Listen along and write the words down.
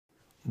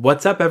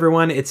What's up,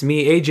 everyone? It's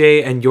me,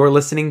 AJ, and you're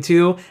listening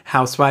to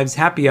Housewives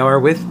Happy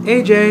Hour with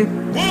AJ.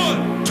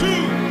 1, 2,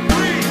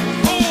 3,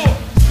 4.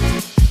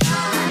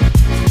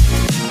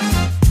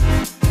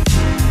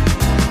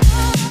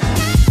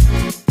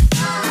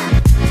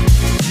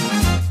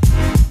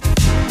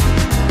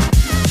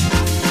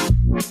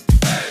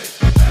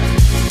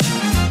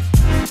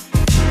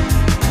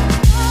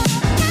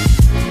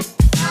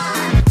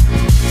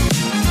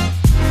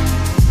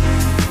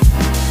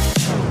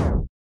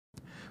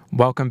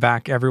 Welcome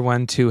back,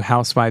 everyone, to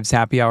Housewives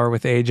Happy Hour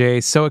with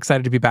AJ. So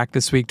excited to be back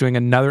this week doing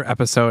another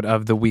episode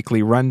of the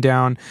weekly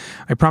rundown.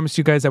 I promised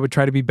you guys I would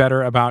try to be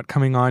better about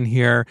coming on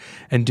here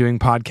and doing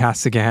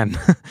podcasts again.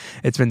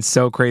 It's been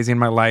so crazy in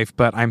my life,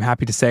 but I'm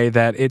happy to say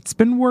that it's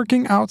been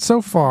working out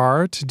so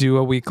far to do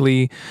a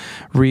weekly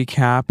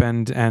recap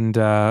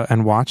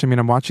and watch. I mean,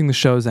 I'm watching the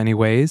shows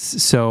anyways,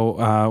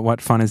 so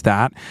what fun is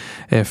that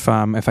if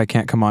I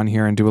can't come on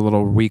here and do a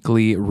little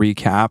weekly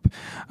recap.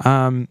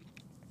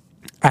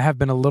 I have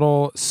been a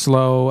little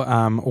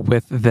slow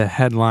with the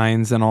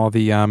headlines and all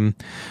the,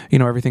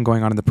 everything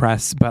going on in the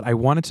press, but I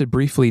wanted to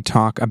briefly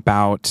talk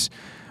about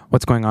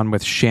what's going on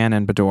with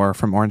Shannon Beador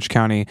from Orange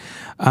County.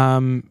 I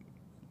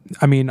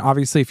mean,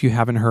 obviously, if you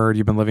haven't heard,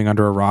 you've been living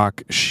under a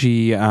rock.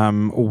 She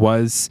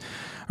was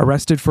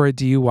arrested for a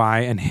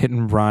DUI and hit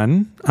and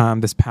run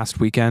this past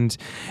weekend,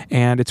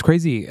 and it's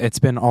crazy. It's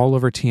been all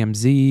over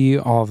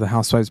TMZ, all of the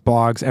Housewives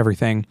blogs,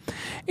 everything,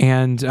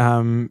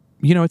 and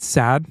it's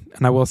sad,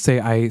 and I will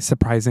say I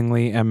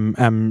surprisingly am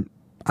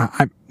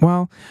I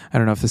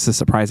don't know if this is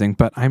surprising,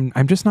 but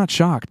I'm just not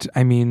shocked.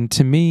 I mean,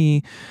 to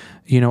me,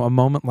 a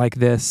moment like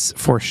this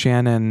for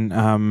Shannon,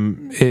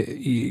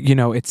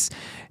 it's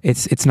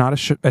not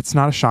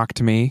a shock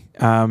to me.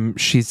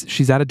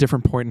 She's at a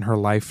different point in her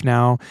life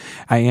now.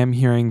 I am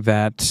hearing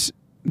that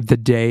the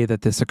day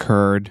that this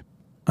occurred,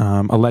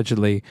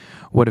 allegedly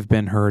would have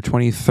been her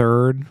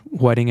 23rd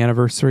wedding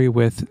anniversary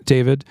with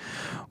David,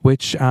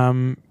 which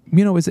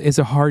is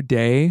a hard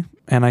day.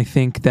 And I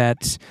think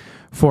that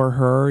for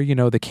her,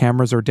 the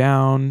cameras are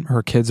down,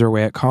 her kids are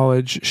away at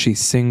college, she's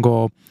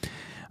single.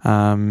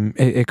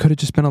 It could have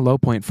just been a low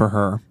point for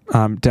her.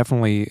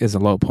 Definitely is a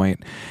low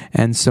point.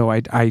 And so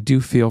I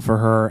do feel for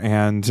her,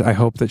 and I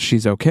hope that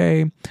she's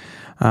okay.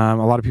 A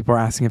lot of people are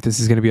asking if this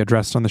is going to be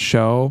addressed on the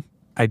show.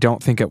 I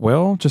don't think it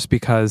will, just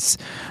because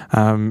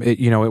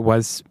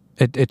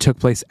it took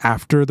place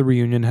after the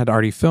reunion had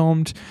already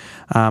filmed.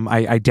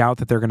 I doubt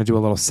that they're going to do a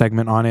little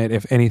segment on it.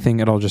 If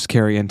anything, it'll just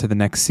carry into the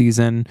next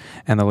season,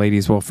 and the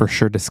ladies will for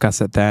sure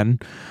discuss it then.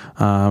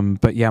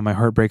 But yeah, my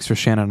heart breaks for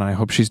Shannon, and I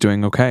hope she's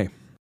doing okay.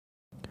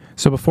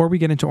 So before we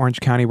get into Orange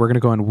County, we're going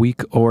to go in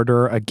week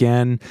order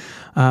again.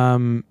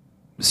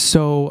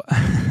 So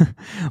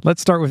let's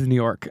start with New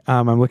York.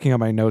 I'm looking at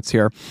my notes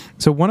here.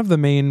 So one of the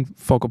main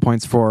focal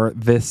points for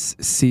this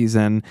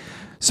season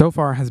so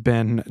far has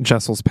been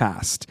Jessel's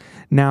past.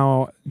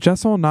 Now,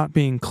 Jessel not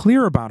being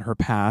clear about her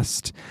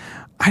past,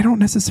 I don't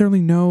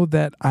necessarily know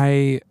that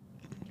I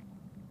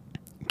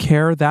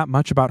care that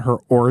much about her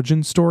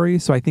origin story.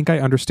 So I think I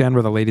understand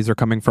where the ladies are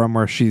coming from,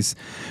 where she's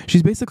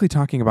basically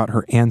talking about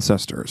her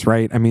ancestors,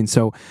 right? I mean,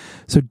 so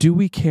do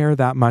we care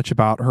that much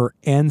about her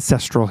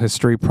ancestral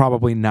history?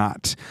 Probably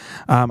not.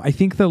 I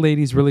think the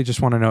ladies really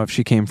just want to know if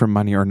she came from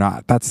money or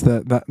not. That's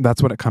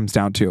what it comes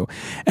down to.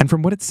 And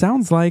from what it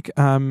sounds like,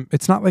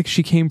 it's not like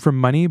she came from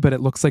money, but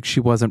it looks like she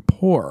wasn't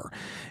poor,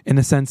 in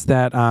the sense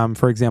that,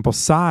 for example,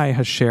 Sai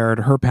has shared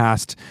her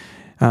past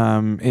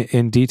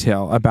in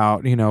detail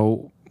about,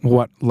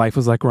 what life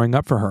was like growing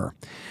up for her.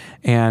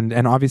 And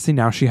obviously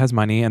now she has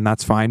money, and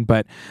that's fine.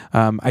 But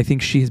I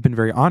think she has been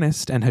very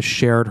honest and has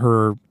shared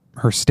her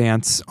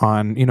stance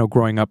on,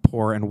 growing up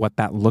poor and what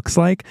that looks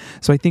like.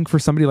 So I think for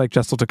somebody like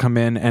Jessel to come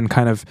in and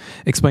kind of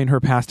explain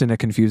her past in a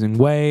confusing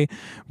way,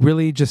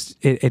 really just,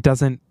 it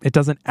doesn't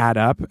add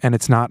up, and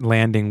it's not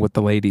landing with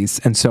the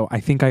ladies. And so I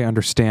think I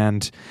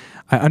understand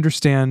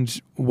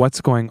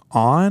what's going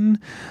on,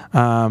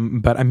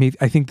 but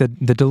I think that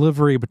the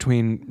delivery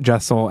between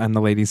Jessel and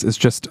the ladies is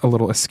just a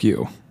little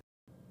askew.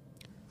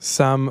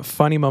 Some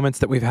funny moments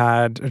that we've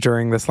had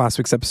during this last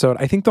week's episode.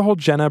 I think the whole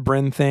Jenna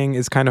Brynn thing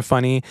is kind of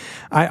funny.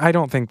 I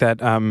don't think that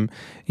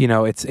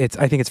it's.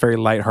 I think it's very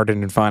lighthearted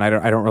and fun. I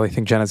don't really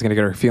think Jenna's going to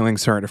get her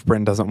feelings hurt if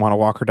Brynn doesn't want to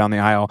walk her down the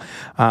aisle.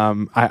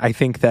 I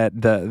think that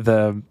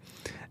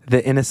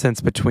the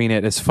innocence between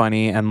it is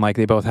funny, and like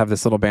they both have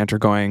this little banter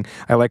going.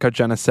 I like how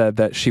Jenna said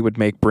that she would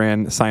make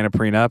Brynn sign a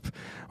prenup,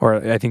 or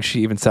I think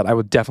she even said, I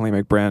would definitely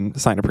make Brynn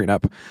sign a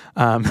prenup.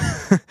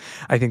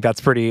 I think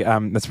that's pretty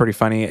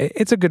funny.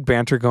 It's a good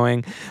banter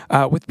going.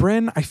 With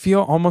Brynn, I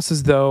feel almost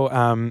as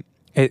though,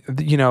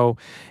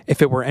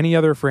 if it were any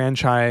other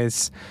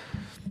franchise,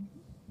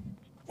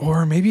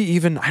 or maybe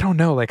even, I don't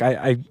know, like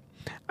I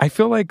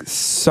feel like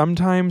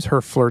sometimes her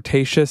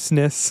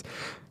flirtatiousness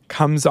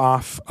comes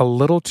off a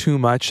little too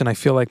much, and I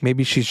feel like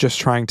maybe she's just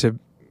trying to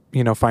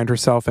find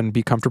herself and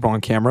be comfortable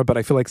on camera, but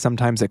I feel like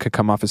sometimes it could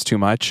come off as too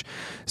much.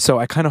 So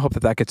I kind of hope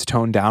that gets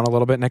toned down a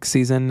little bit next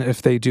season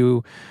if they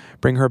do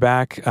bring her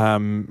back.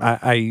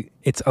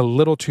 It's a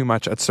little too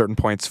much at certain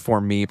points for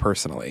me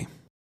personally.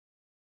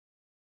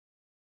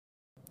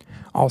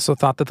 Also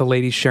thought that the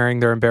ladies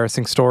sharing their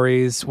embarrassing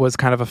stories was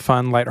kind of a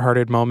fun,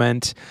 lighthearted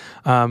moment.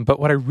 But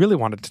what I really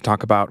wanted to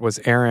talk about was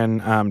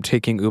Aaron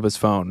taking Uba's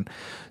phone.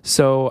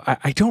 So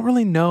I don't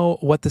really know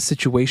what the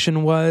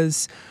situation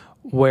was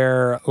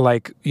where,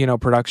 like,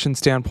 production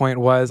standpoint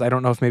was. I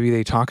don't know if maybe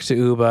they talked to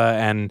Uba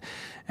and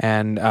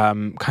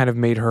kind of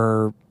made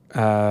her,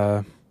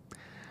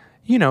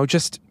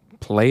 just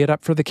play it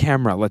up for the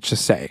camera, let's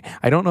just say.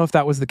 I don't know if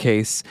that was the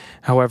case.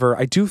 However,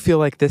 I do feel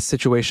like this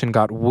situation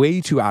got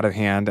way too out of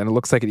hand, and it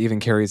looks like it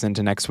even carries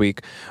into next week,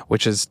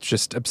 which is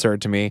just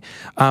absurd to me.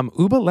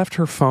 Uba left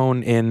her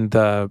phone in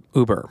the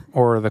Uber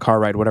or the car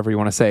ride, whatever you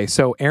want to say.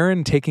 So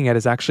Aaron taking it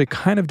is actually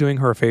kind of doing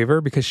her a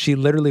favor, because she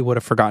literally would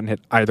have forgotten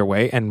it either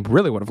way and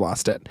really would have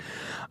lost it.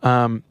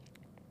 So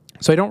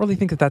I don't really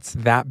think that that's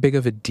that big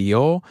of a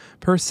deal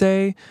per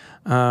se.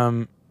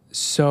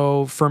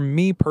 So for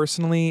me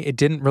personally, it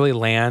didn't really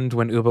land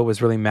when Uba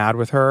was really mad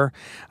with her.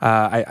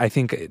 I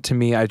think, to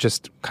me, I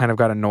just kind of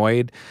got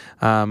annoyed.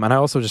 And I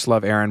also just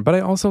love Aaron, but I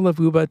also love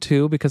Uba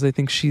too, because I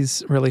think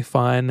she's really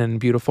fun and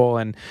beautiful.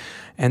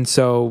 And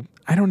so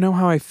I don't know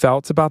how I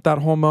felt about that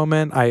whole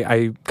moment.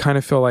 I kind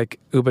of feel like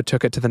Uba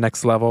took it to the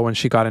next level when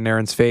she got in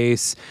Aaron's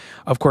face.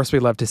 Of course, we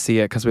love to see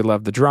it because we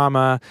love the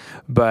drama,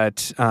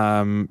 but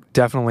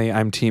definitely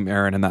I'm Team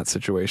Aaron in that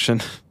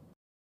situation.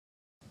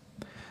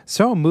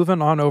 So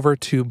moving on over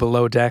to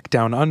Below Deck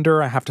Down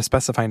Under. I have to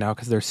specify now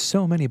because there's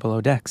so many Below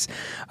Decks.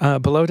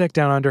 Below Deck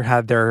Down Under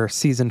had their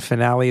season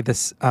finale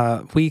this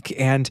week,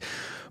 and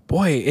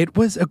boy, it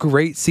was a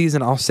great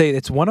season. I'll say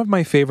it's one of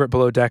my favorite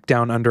Below Deck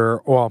Down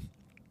Under. Well,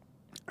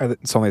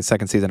 it's only the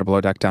second season of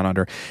Below Deck Down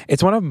Under.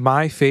 It's one of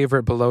my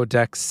favorite Below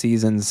Deck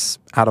seasons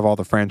out of all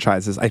the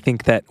franchises. I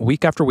think that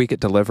week after week it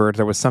delivered.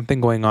 There was something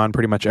going on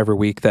pretty much every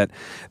week that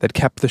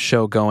kept the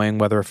show going,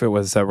 whether if it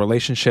was a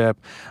relationship,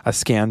 a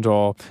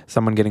scandal,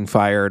 someone getting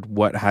fired,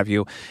 what have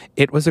you.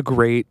 It was a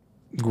great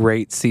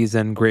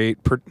season,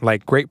 great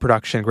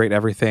production, great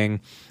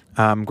everything.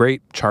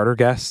 Great charter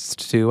guests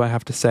too, I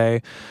have to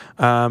say.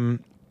 My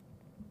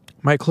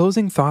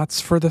closing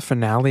thoughts for the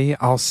finale,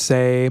 I'll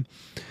say,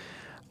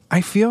 I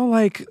feel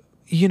like,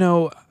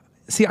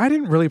 I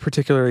didn't really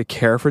particularly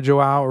care for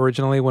Joao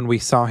originally when we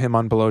saw him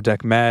on Below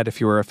Deck Med, if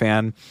you were a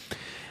fan.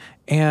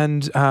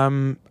 And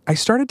I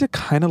started to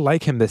kind of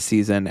like him this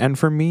season. And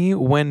for me,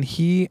 when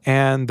he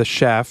and the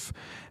chef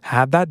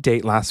had that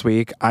date last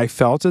week, I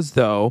felt as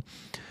though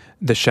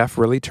the chef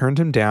really turned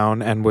him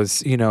down and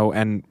was,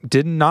 and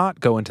did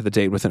not go into the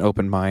date with an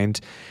open mind.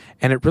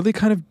 And it really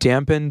kind of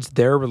dampened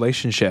their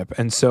relationship.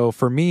 And so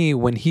for me,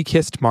 when he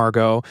kissed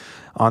Margot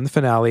on the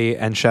finale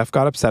and Chef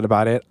got upset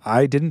about it,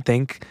 I didn't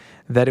think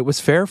that it was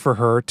fair for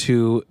her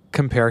to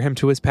compare him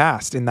to his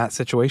past in that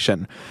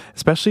situation,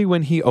 especially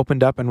when he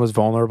opened up and was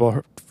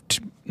vulnerable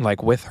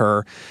with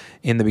her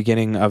in the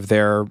beginning of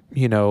their,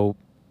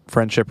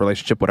 friendship,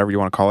 relationship, whatever you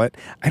want to call it.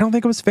 I don't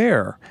think it was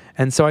fair.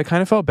 And so I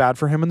kind of felt bad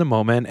for him in the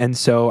moment. And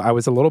so I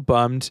was a little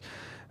bummed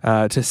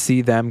to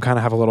see them kind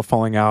of have a little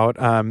falling out.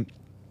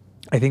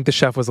 I think the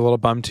chef was a little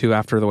bummed too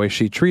after the way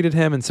she treated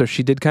him. And so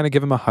she did kind of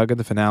give him a hug at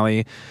the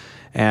finale.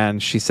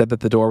 And she said that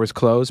the door was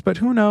closed, but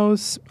who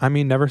knows? I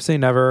mean, never say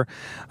never.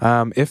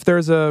 If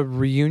there's a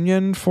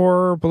reunion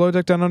for Below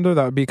Deck Down Under,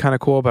 that would be kind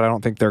of cool, but I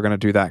don't think they're going to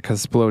do that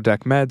because Below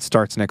Deck Med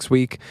starts next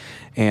week.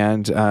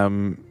 And,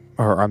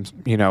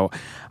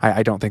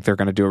 I don't think they're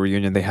going to do a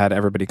reunion. They had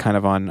everybody kind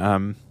of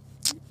on,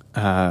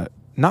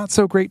 not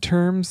so great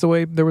terms, the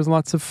way there was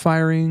lots of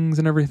firings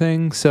and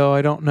everything. So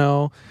I don't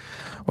know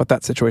what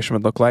that situation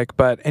would look like.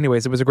 But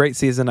anyways, it was a great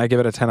season. I give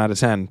it a 10 out of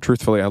 10.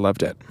 Truthfully, I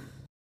loved it.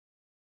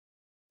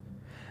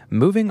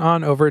 Moving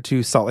on over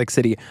to Salt Lake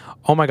City.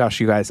 Oh my gosh,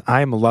 you guys,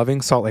 I'm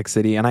loving Salt Lake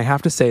City. And I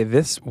have to say,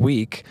 this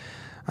week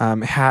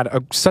had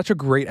such a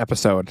great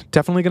episode.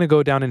 Definitely going to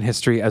go down in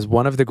history as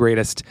one of the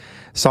greatest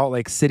Salt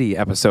Lake City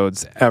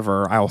episodes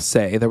ever, I'll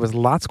say. There was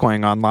lots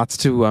going on, lots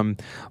to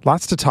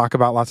talk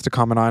about, lots to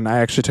comment on. I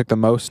actually took the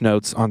most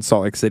notes on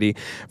Salt Lake City.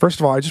 First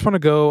of all, I just want to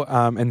go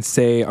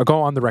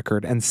go on the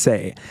record and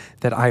say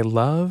that I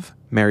love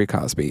Mary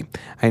Cosby.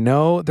 I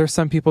know there's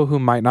some people who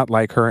might not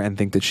like her and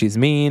think that she's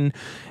mean,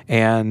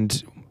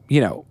 and,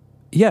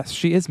 yes,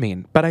 she is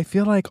mean, but I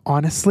feel like,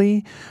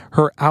 honestly,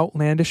 her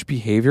outlandish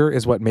behavior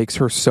is what makes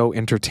her so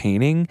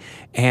entertaining,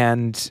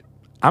 and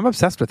I'm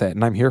obsessed with it,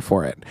 and I'm here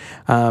for it.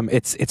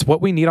 It's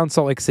what we need on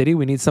Salt Lake City.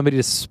 We need somebody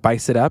to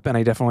spice it up, and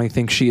I definitely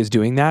think she is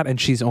doing that,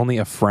 and she's only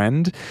a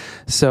friend,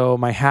 so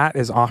my hat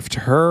is off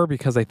to her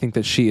because I think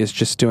that she is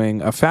just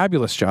doing a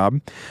fabulous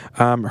job.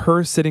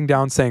 Her sitting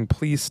down saying,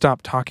 "Please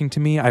stop talking to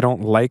me. I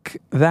don't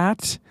like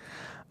that."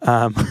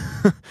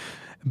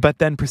 But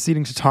then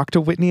proceeding to talk to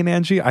Whitney and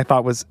Angie, I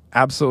thought was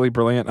absolutely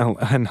brilliant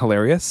and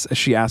hilarious.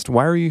 She asked,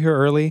 "Why are you here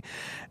early?"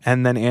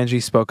 And then Angie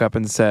spoke up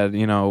and said,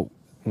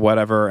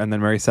 whatever. And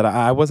then Mary said,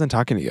 I wasn't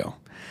talking to you.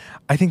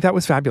 I think that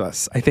was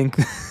fabulous. I think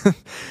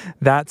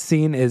that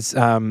scene is,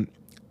 some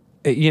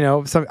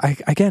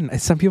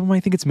people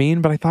might think it's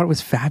mean, but I thought it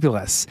was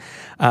fabulous.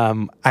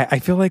 I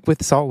feel like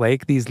with Salt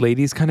Lake, these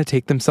ladies kind of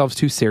take themselves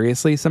too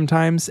seriously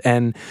sometimes.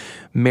 And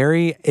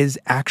Mary is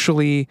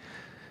actually,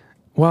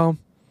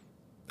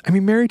 I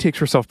mean, Mary takes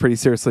herself pretty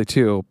seriously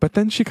too, but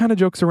then she kind of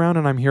jokes around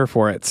and I'm here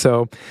for it.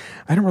 So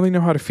I don't really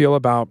know how to feel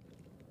about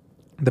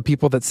the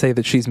people that say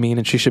that she's mean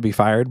and she should be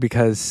fired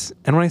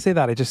and when I say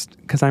that,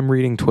 because I'm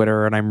reading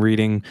Twitter and I'm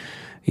reading,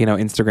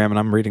 Instagram and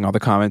I'm reading all the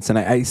comments and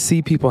I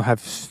see people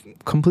have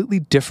completely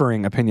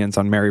differing opinions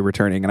on Mary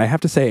returning. And I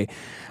have to say,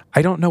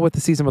 I don't know what the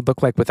season would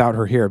look like without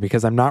her here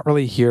because I'm not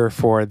really here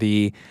for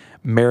the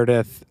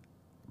Meredith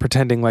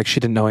pretending like she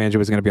didn't know Angie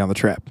was going to be on the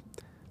trip.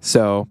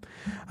 So,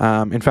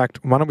 in fact,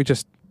 why don't we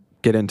just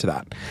get into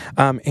that?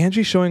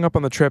 Angie showing up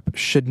on the trip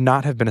should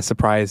not have been a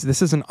surprise.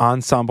 This is an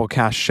ensemble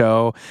cast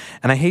show,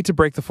 and I hate to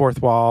break the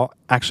fourth wall.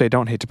 Actually, I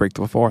don't hate to break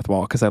the fourth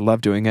wall because I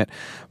love doing it.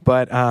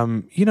 But,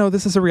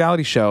 this is a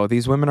reality show.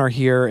 These women are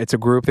here. It's a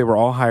group. They were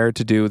all hired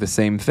to do the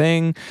same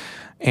thing.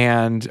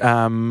 And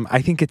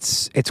I think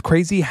it's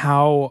crazy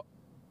how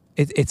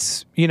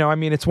it's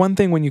one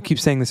thing when you keep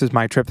saying this is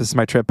my trip,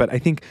 but I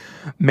think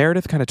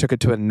Meredith kind of took it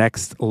to a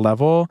next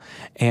level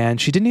and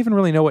she didn't even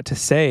really know what to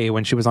say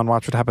when she was on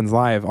Watch What Happens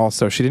Live.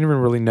 Also, she didn't even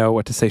really know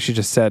what to say. She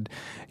just said,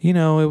 it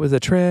was a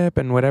trip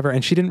and whatever.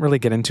 And she didn't really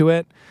get into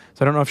it.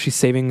 So I don't know if she's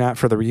saving that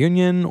for the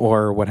reunion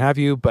or what have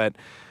you, but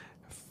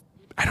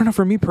I don't know.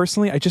 For me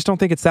personally, I just don't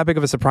think it's that big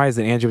of a surprise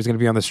that Angie was going to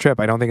be on this trip.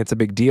 I don't think it's a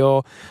big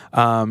deal.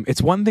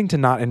 It's one thing to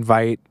not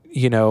invite,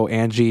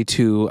 Angie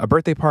to a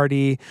birthday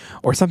party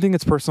or something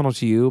that's personal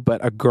to you,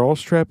 but a girls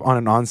trip on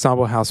an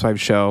ensemble housewives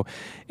show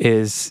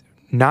is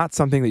not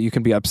something that you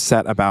can be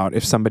upset about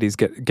if somebody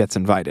gets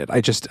invited.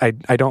 I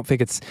don't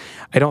think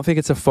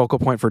it's a focal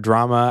point for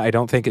drama. I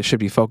don't think it should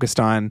be focused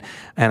on,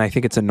 and I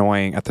think it's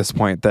annoying at this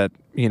point that,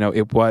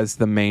 it was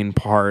the main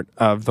part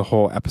of the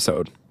whole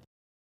episode.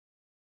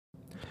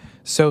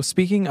 So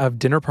speaking of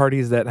dinner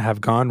parties that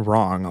have gone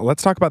wrong,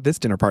 let's talk about this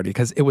dinner party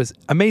because it was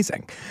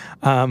amazing.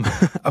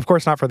 Of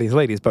course, not for these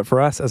ladies, but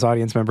for us as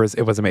audience members,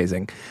 it was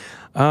amazing.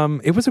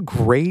 It was a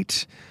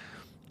great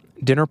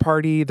dinner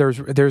party. There's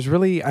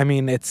really,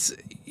 it's,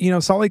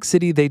 Salt Lake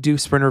City, they do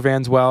sprinter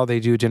vans well. They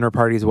do dinner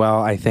parties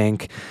well, I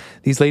think.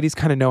 These ladies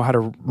kind of know how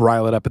to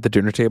rile it up at the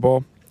dinner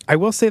table. I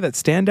will say that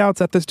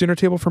standouts at this dinner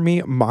table for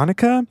me,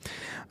 Monica,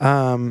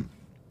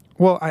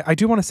 well, I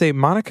do want to say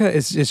Monica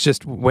is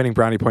just winning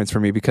brownie points for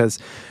me because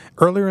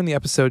earlier in the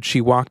episode, she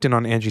walked in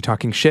on Angie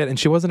talking shit and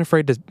she wasn't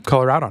afraid to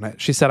call her out on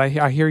it. She said,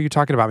 I hear you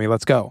talking about me.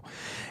 Let's go.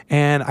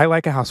 And I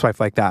like a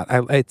housewife like that.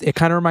 It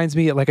kind of reminds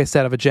me, like I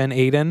said, of a Jen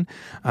Aiden.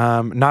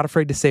 Not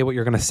afraid to say what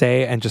you're going to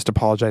say and just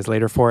apologize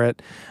later for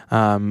it.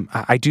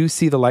 I do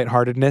see the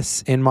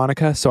lightheartedness in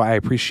Monica, so I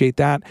appreciate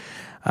that.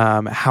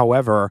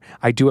 However,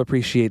 I do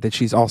appreciate that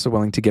she's also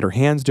willing to get her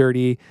hands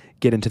dirty,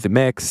 get into the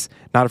mix,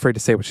 not afraid to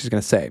say what she's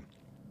going to say.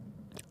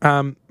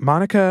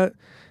 Monica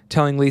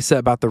telling Lisa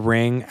about the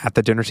ring at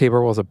the dinner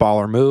table was a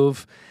baller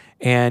move.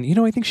 And,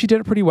 I think she did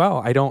it pretty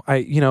well.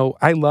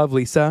 I love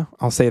Lisa.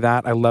 I'll say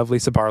that. I love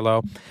Lisa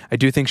Barlow. I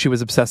do think she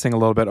was obsessing a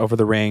little bit over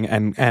the ring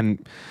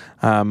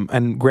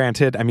and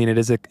granted, it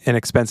is an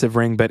expensive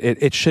ring, but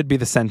it should be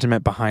the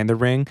sentiment behind the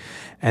ring.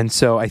 And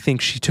so I think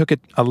she took it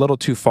a little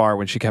too far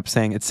when she kept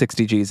saying it's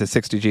 60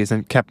 G's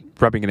and kept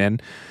rubbing it in.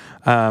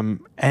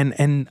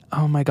 And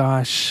oh my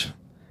gosh,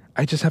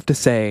 I just have to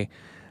say,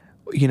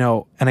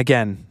 and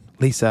again,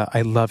 Lisa,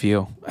 I love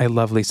you. I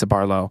love Lisa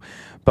Barlow.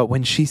 But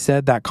when she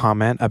said that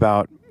comment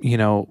about,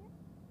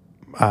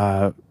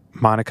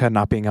 Monica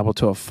not being able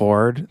to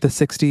afford the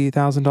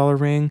 $60,000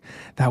 ring,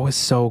 that was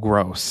so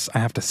gross, I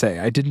have to say.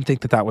 I didn't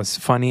think that was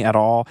funny at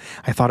all.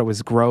 I thought it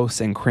was gross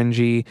and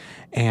cringy.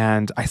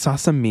 And I saw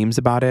some memes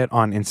about it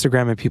on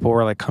Instagram and people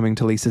were like coming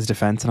to Lisa's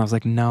defense. And I was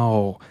like,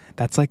 no,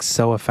 that's like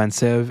so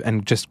offensive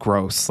and just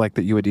gross, like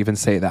that you would even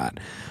say that.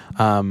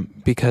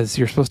 Because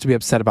you're supposed to be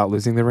upset about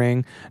losing the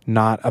ring,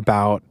 not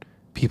about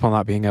people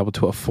not being able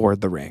to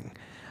afford the ring.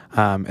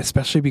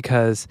 Especially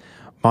because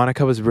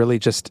Monica was really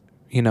just,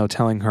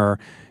 telling her,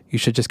 you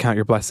should just count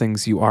your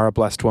blessings. You are a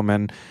blessed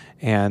woman.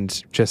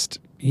 And just,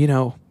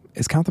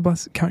 is count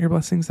your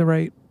blessings the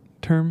right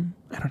term?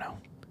 I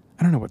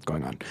don't know what's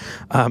going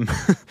on.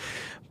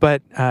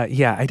 But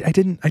I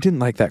didn't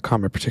like that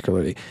comment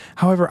particularly.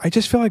 However, I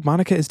just feel like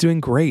Monica is doing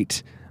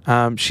great.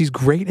 She's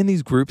great in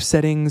these group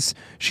settings.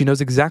 She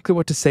knows exactly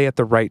what to say at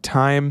the right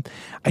time.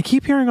 I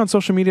keep hearing on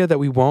social media that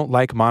we won't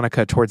like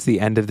Monica towards the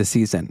end of the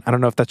season. I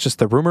don't know if that's just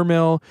the rumor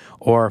mill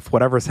or if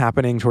whatever's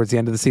happening towards the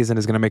end of the season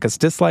is going to make us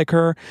dislike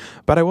her.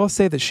 But I will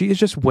say that she is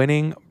just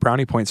winning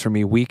brownie points for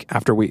me week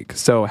after week.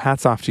 So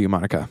hats off to you,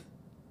 Monica.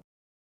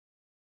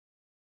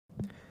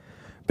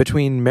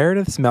 Between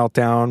Meredith's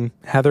meltdown,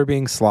 Heather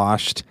being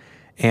sloshed,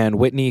 and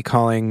Whitney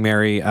calling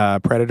Mary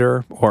a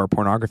predator or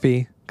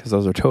pornography, because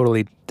those are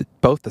totally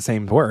both the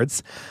same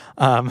words,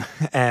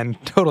 and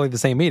totally the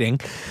same meaning.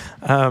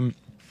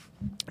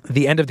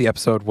 The end of the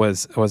episode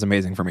was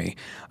amazing for me.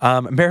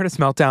 Meredith's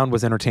meltdown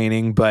was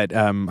entertaining, but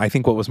I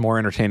think what was more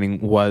entertaining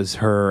was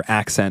her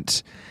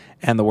accent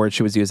and the words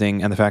she was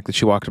using and the fact that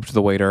she walked up to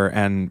the waiter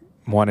and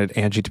wanted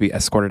Angie to be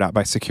escorted out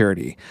by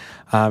security.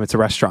 It's a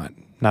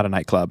restaurant, not a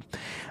nightclub.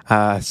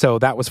 So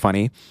that was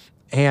funny.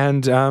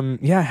 And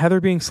Heather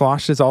being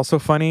sloshed is also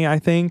funny, I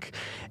think.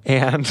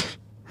 And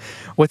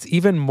What's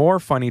even more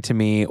funny to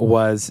me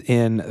was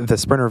in the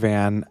Sprinter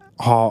van,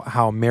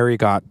 how Mary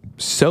got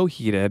so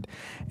heated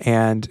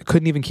and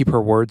couldn't even keep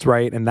her words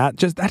right. And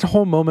that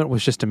whole moment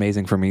was just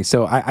amazing for me.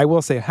 So I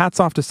will say hats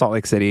off to Salt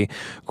Lake City.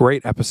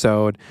 Great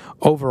episode.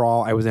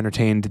 Overall, I was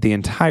entertained the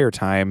entire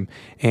time.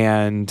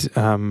 And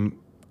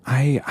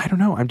I don't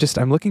know.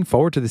 I'm looking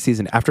forward to the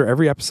season. After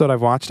every episode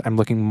I've watched, I'm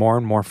looking more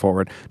and more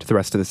forward to the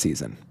rest of the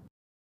season.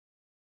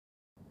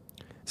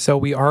 So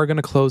we are going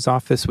to close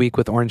off this week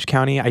with Orange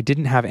County. I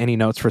didn't have any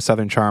notes for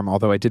Southern Charm,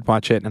 although I did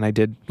watch it and I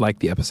did like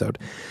the episode.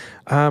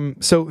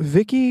 So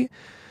Vicky,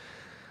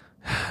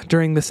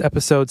 during this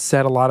episode,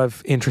 said a lot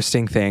of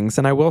interesting things.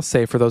 And I will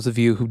say, for those of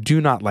you who do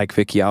not like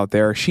Vicky out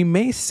there, she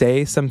may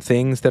say some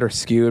things that are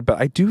skewed,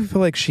 but I do feel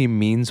like she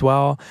means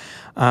well.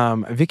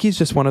 Vicky's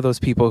just one of those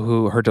people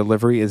who her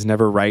delivery is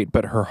never right,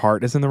 but her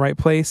heart is in the right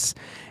place.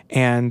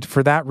 And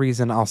for that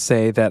reason, I'll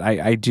say that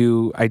I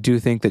do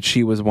think that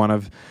she was one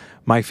of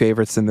my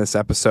favorites in this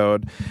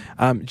episode.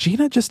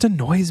 Gina just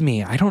annoys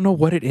me. I don't know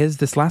what it is.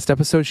 This last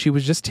episode, she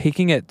was just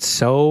taking it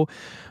so...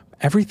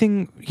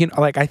 Everything,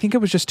 like, I think it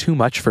was just too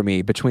much for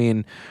me,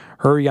 between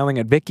her yelling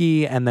at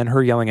Vicky and then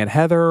her yelling at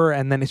Heather.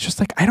 And then it's just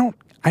like, I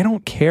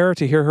don't care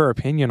to hear her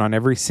opinion on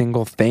every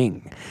single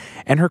thing.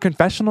 And her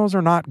confessionals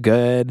are not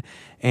good.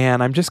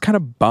 And I'm just kind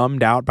of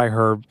bummed out by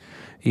her,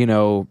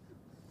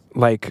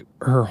 like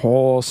her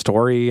whole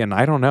story. And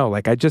I don't know,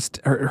 like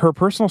her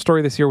personal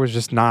story this year was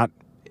just not,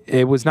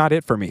 it was not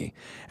it for me.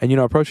 And,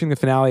 approaching the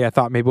finale, I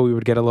thought maybe we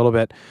would get a little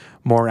bit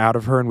more out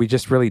of her, and we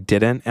just really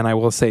didn't. And I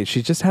will say,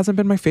 she just hasn't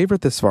been my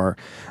favorite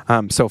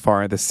so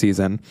far this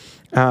season.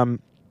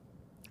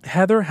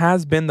 Heather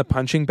has been the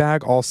punching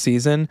bag all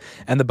season,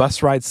 and the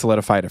bus ride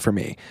solidified it for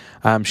me.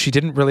 She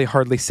didn't really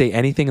hardly say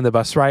anything in the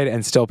bus ride,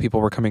 and still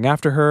people were coming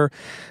after her.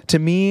 To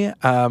me,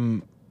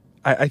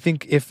 I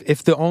think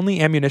if the only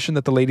ammunition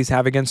that the ladies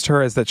have against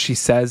her is that she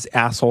says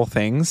asshole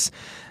things,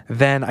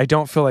 then I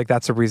don't feel like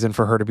that's a reason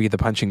for her to be the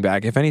punching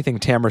bag. If anything,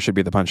 Tamara should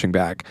be the punching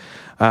bag,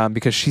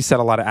 because she said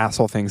a lot of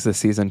asshole things this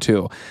season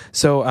too.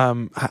 So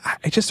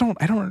I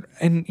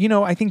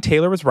think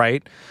Taylor was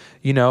right.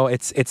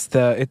 It's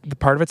the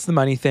part of it's the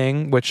money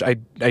thing, which I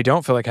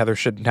don't feel like Heather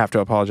should have to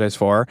apologize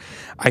for.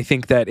 I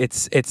think that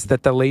it's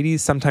that the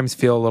ladies sometimes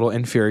feel a little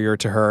inferior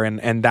to her,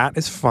 and that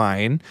is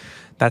fine.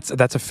 That's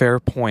a fair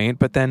point.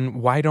 But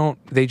then why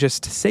don't they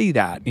just say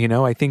that?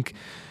 I think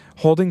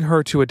holding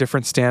her to a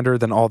different standard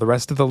than all the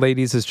rest of the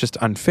ladies is just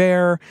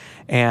unfair.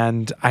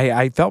 And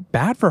I felt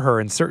bad for her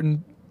in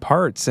certain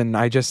parts. And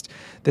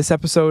this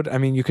episode, I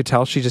mean, you could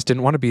tell she just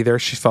didn't want to be there.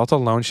 She felt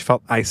alone. She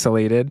felt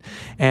isolated.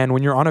 And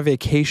when you're on a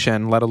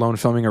vacation, let alone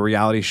filming a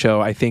reality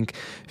show, I think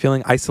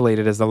feeling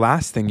isolated is the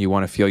last thing you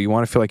want to feel. You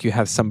want to feel like you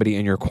have somebody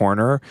in your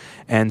corner.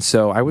 And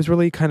so I was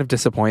really kind of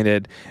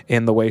disappointed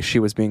in the way she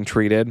was being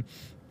treated.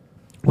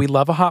 We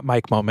love a hot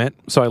mic moment.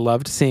 So I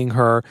loved seeing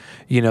her,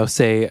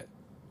 say,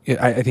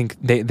 I think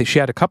she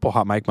had a couple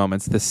hot mic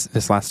moments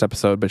this last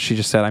episode, but she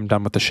just said, I'm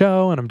done with the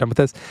show and I'm done with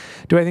this.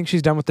 Do I think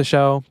she's done with the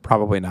show?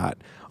 Probably not.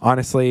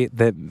 Honestly,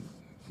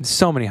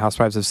 so many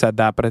housewives have said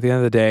that, but at the end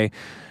of the day,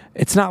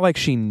 it's not like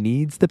she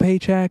needs the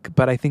paycheck,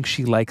 but I think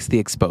she likes the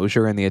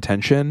exposure and the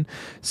attention.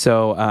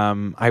 So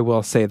I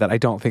will say that I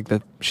don't think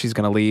that she's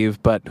going to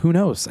leave, but who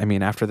knows? I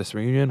mean, after this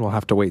reunion, we'll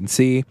have to wait and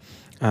see.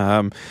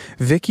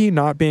 Vicky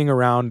not being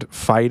around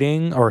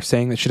fighting or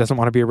saying that she doesn't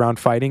want to be around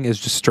fighting is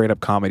just straight up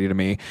comedy to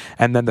me.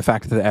 And then the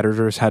fact that the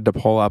editors had to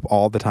pull up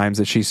all the times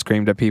that she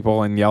screamed at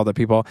people and yelled at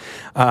people,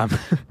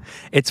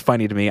 it's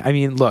funny to me. I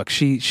mean, look,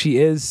 she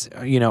is,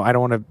 I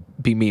don't want to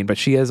be mean, but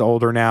she is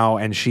older now,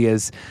 and she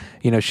is,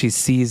 she's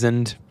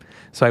seasoned.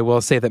 So I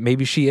will say that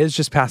maybe she is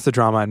just past the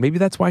drama, and maybe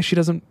that's why she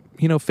doesn't,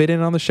 fit in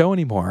on the show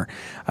anymore.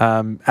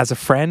 As a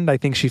friend, I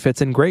think she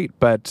fits in great,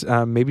 but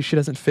maybe she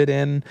doesn't fit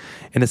in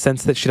a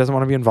sense that she doesn't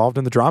want to be involved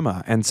in the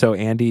drama. And so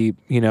Andy,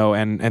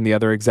 and the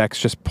other execs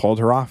just pulled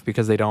her off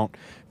because they don't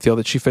feel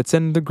that she fits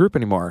in the group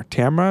anymore.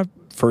 Tamara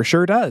for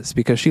sure does,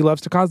 because she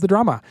loves to cause the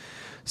drama.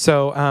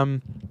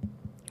 So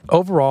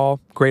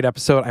overall, great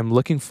episode. I'm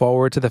looking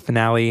forward to the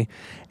finale,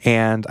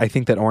 and I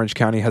think that Orange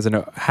County has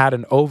had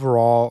an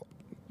overall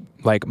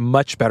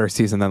much better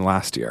season than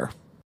last year.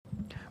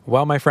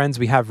 Well, my friends,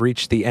 we have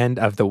reached the end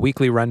of the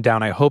weekly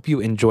rundown. I hope you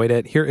enjoyed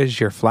it. Here is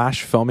your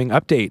flash filming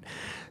update.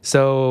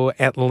 So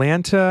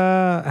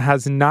Atlanta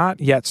has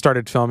not yet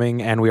started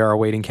filming, and we are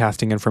awaiting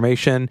casting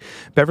information.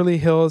 Beverly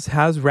Hills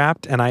has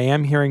wrapped, and I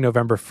am hearing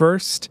November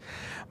 1st.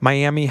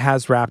 Miami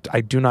has wrapped.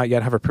 I do not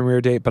yet have a premiere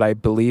date, but I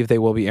believe they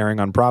will be airing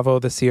on Bravo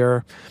this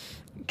year.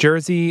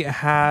 Jersey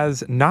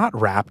has not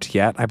wrapped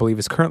yet. I believe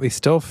is currently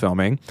still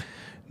filming.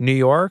 New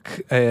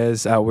York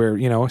is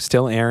we're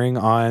still airing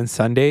on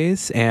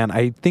Sundays, and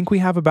I think we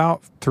have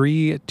about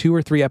 2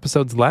 or 3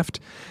 episodes left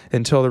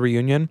until the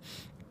reunion.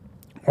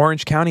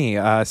 Orange County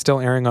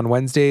still airing on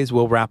Wednesdays.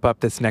 We'll wrap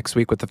up this next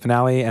week with the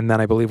finale, and then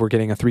I believe we're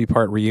getting a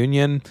 3-part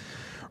reunion.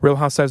 Real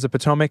Housewives of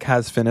Potomac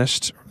has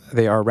finished.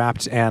 They are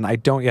wrapped, and I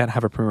don't yet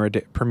have a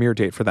premiere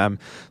date for them.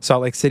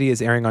 Salt Lake City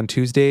is airing on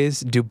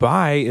Tuesdays.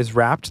 Dubai is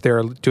wrapped.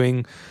 They're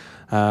doing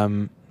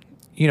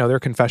they're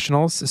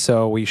confessionals,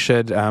 so we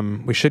should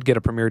get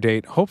a premiere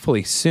date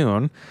hopefully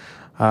soon.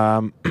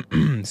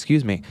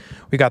 Excuse me.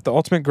 We got the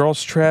Ultimate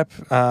Girls Trip.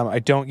 I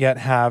don't yet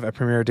have a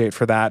premiere date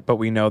for that, but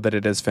we know that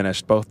it is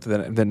finished. Both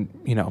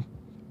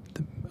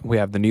we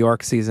have the New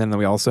York season, and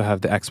we also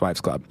have the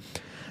Ex-Wives Club.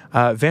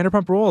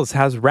 Vanderpump Rules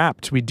has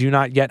wrapped. We do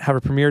not yet have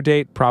a premiere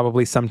date,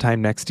 probably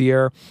sometime next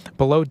year.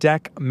 Below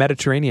Deck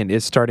Mediterranean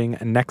is starting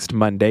next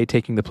Monday,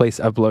 taking the place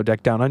of Below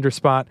Deck Down Under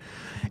spot,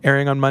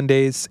 airing on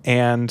Mondays.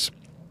 And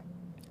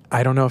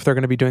I don't know if they're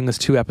going to be doing this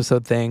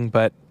 2-episode thing,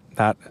 but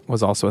that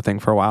was also a thing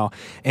for a while.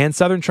 And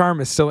Southern Charm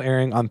is still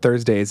airing on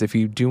Thursdays. If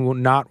you do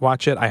not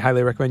watch it, I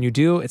highly recommend you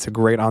do. It's a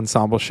great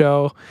ensemble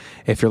show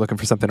if you're looking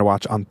for something to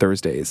watch on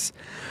Thursdays.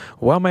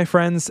 Well, my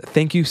friends,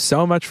 thank you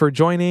so much for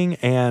joining,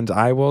 and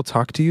I will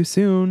talk to you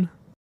soon.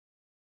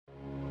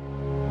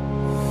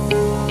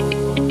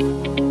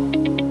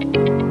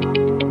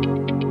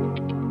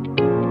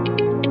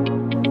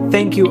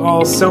 Thank you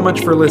all so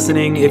much for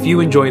listening. If you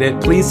enjoyed it,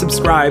 please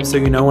subscribe so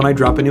you know when I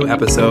drop a new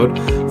episode.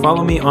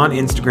 Follow me on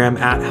Instagram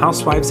at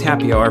Housewives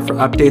Happy Hour for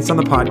updates on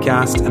the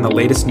podcast and the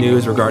latest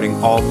news regarding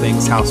all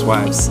things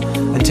Housewives.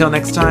 Until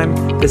next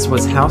time, this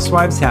was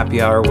Housewives Happy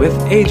Hour with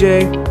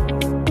AJ.